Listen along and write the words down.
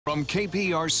From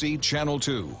KPRC Channel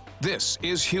 2, this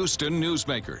is Houston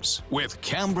Newsmakers with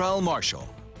Cambrell Marshall.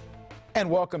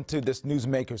 And welcome to this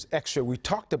Newsmakers Extra. We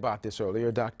talked about this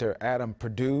earlier. Dr. Adam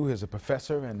Perdue is a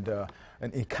professor and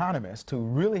an economist who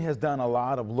really has done a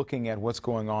lot of looking at what's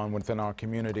going on within our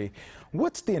community.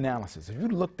 What's the analysis? If you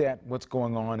looked at what's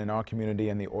going on in our community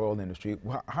and the oil industry,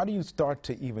 how do you start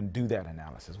to even do that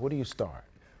analysis? Where do you start?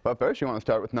 Well, first you want to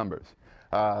start with numbers.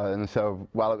 And so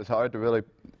while it was hard to really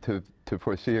to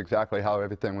foresee exactly how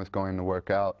everything was going to work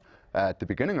out at the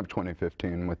beginning of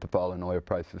 2015 with the fall in oil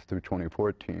prices through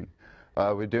 2014,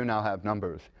 we do now have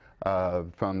numbers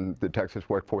from the Texas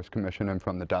Workforce Commission and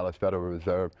from the Dallas Federal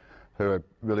Reserve, who have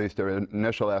released their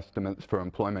initial estimates for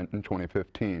employment in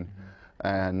 2015.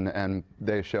 And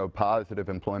they show positive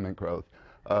employment growth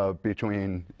of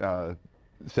between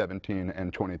 17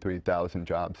 and 23,000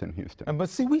 jobs in Houston. But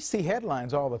see, we see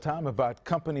headlines all the time about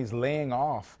companies laying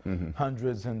off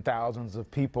hundreds and thousands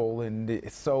of people, and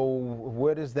so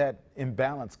where does that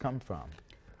imbalance come from?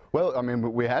 Well, I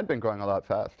mean, we had been growing a lot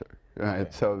faster. Right? Okay.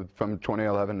 So from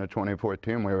 2011 to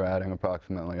 2014, we were adding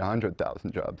approximately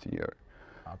 100,000 jobs a year.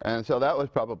 Okay. And so that was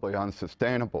probably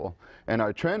unsustainable. And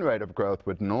our trend rate of growth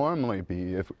would normally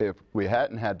be, if we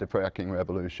hadn't had the fracking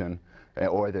revolution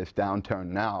or this downturn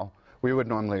now, we would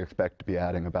normally expect to be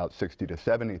adding about 60 to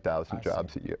 70,000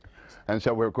 jobs a year. And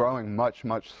so we're growing much,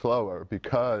 much slower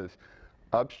because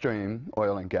upstream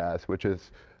oil and gas, which is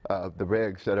the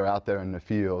rigs that are out there in the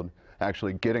field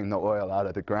actually getting the oil out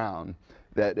of the ground,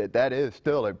 that is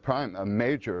still a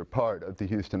major part of the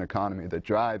Houston economy that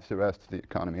drives the rest of the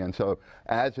economy. And so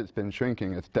as it's been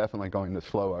shrinking, it's definitely going to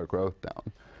slow our growth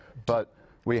down. But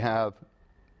we have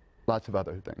lots of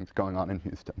other things going on in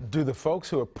Houston. Do the folks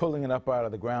who are pulling it up out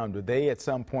of the ground, do they at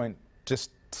some point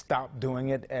just stop doing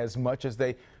it as much as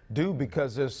they do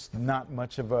because there's not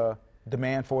much of a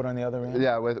demand for it on the other end?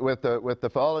 Yeah, with the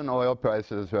fall in oil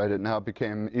prices, right, it now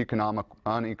became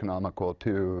uneconomical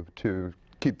to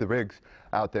keep the rigs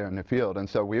out there in the field. And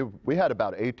so we had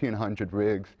about 1,800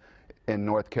 rigs in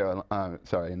North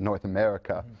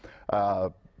America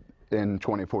in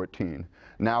 2014.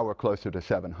 Now we're closer to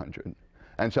 700.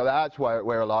 And so that's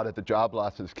where a lot of the job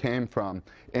losses came from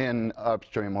in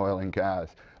upstream oil and gas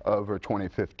over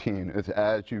 2015, is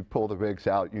as you pull the rigs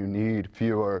out, you need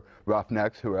fewer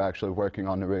roughnecks who are actually working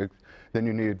on the rigs. Then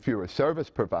you need fewer service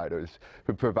providers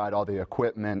who provide all the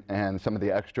equipment and some of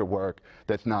the extra work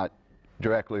that's not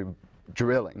directly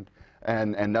drilling.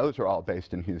 And those are all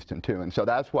based in Houston, too. And so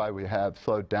that's why we have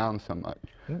slowed down so much.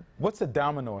 What's the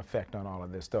domino effect on all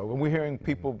of this, though? When we're hearing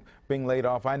people being laid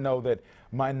off, I know that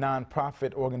my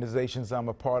nonprofit organizations I'm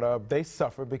a part of, they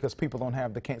suffer because people don't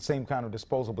have the same kind of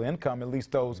disposable income, at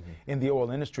least those in the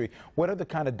oil industry. What other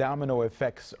kind of domino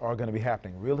effects are going to be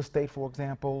happening? Real estate, for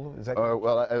example? Is that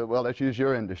well, let's use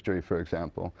your industry, for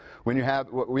example. When you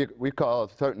have what we call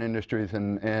certain industries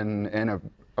in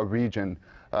a region,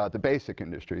 the basic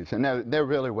industries, and they're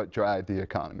really what drive the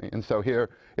economy. And so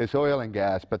here is oil and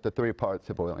gas, but the three parts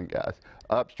of oil and gas.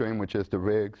 Upstream, which is the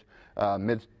rigs,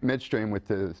 midstream, with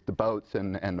the boats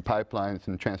and the pipelines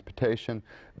and transportation.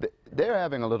 They're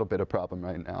having a little bit of problem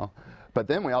right now. But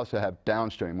then we also have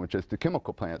downstream, which is the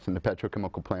chemical plants and the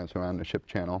petrochemical plants around the ship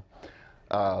channel,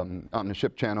 on the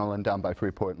ship channel and down by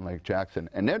Freeport and Lake Jackson,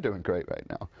 and they're doing great right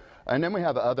now. And then we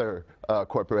have other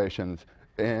corporations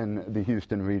in the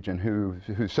Houston region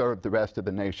who serve the rest of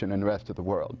the nation and the rest of the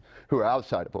world, who are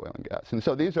outside of oil and gas. And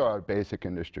so these are our basic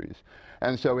industries.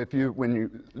 And so when you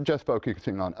just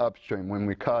focusing on upstream, when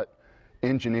we cut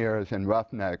engineers and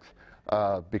roughnecks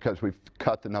because we've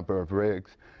cut the number of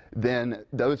rigs, then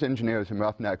those engineers and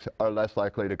roughnecks are less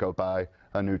likely to go buy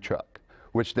a new truck,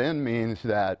 which then means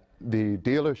that the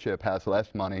dealership has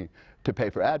less money to pay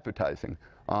for advertising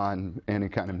on any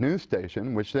kind of news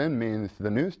station, which then means the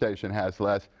news station has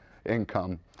less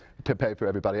income to pay for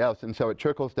everybody else. And so it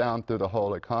trickles down through the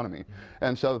whole economy.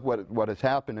 And so what has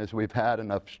happened is we've had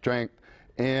enough strength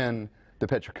in the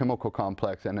petrochemical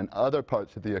complex and in other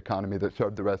parts of the economy that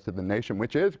serve the rest of the nation,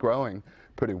 which is growing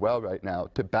pretty well right now,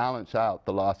 to balance out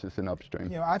the losses in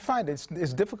upstream. You know, I find it's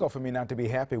difficult for me not to be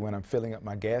happy when I'm filling up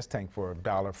my gas tank for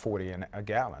 $1.40 a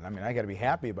gallon. I mean, I got to be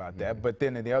happy about that. But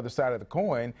then on the other side of the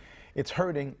coin, it's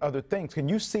hurting other things. Can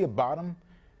you see a bottom,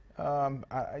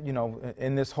 you know,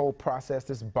 in this whole process,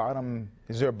 this bottom?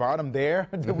 Is there a bottom there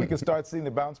that we can start seeing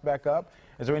the bounce back up?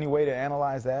 Is there any way to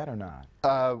analyze that or not?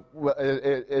 Well,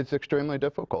 it's extremely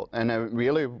difficult. And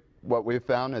really what we've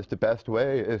found is the best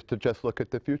way is to just look at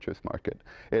the futures market.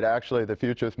 The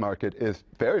futures market is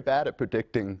very bad at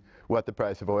predicting what the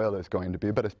price of oil is going to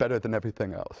be, but it's better than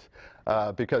everything else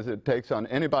because it takes on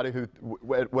anybody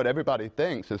what everybody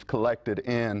thinks is collected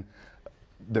in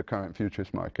the current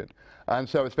futures market. And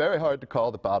so it's very hard to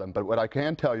call the bottom, but what I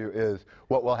can tell you is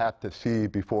what we'll have to see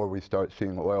before we start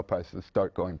seeing oil prices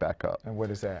start going back up. And what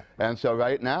is that? And so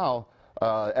right now,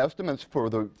 estimates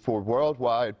for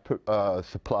worldwide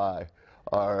supply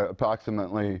are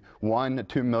approximately 1 to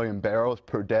 2 million barrels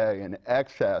per day in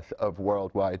excess of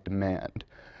worldwide demand.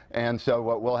 And so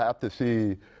what we'll have to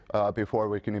see before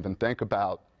we can even think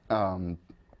about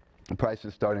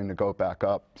prices starting to go back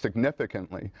up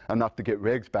significantly, enough to get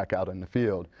rigs back out in the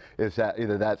field, is that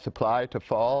either that supply to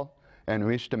fall and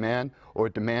reach demand, or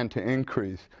demand to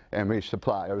increase and reach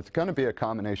supply. Or it's going to be a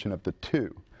combination of the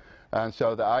two. And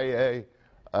so the IEA,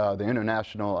 the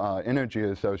International Energy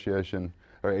Association,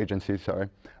 or agency, sorry,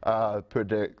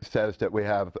 says that we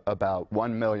have about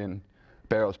 1 million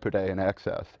barrels per day in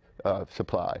excess of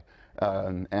supply,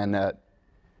 and that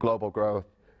global growth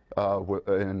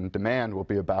in demand will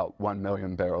be about 1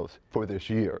 million barrels for this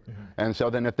year. Mm-hmm. And so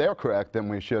then if they're correct, then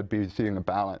we should be seeing a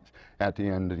balance at the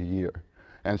end of the year.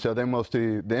 And so then we'll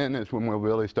see, then is when we'll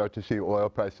really start to see oil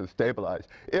prices stabilize,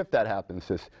 if that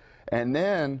happens. And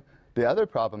then the other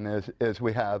problem is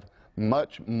we have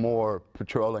much more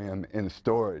petroleum in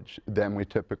storage than we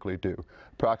typically do,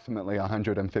 approximately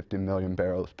 150 million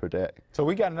barrels per day. So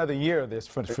we got another year of this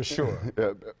for sure.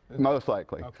 Most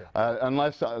likely, okay.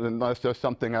 unless there's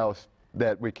something else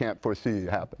that we can't foresee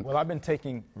happen. Well, I've been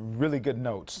taking really good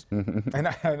notes, and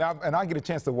I'll get a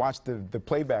chance to watch the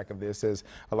playback of this, as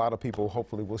a lot of people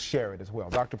hopefully will share it as well.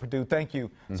 Dr. Perdue, thank you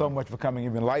so much for coming.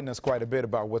 You've enlightened us quite a bit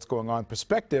about what's going on,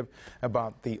 perspective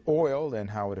about the oil and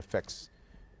how it affects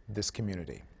this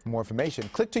community. For more information,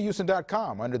 click to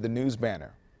Houston.com under the news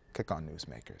banner. Click on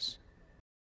Newsmakers.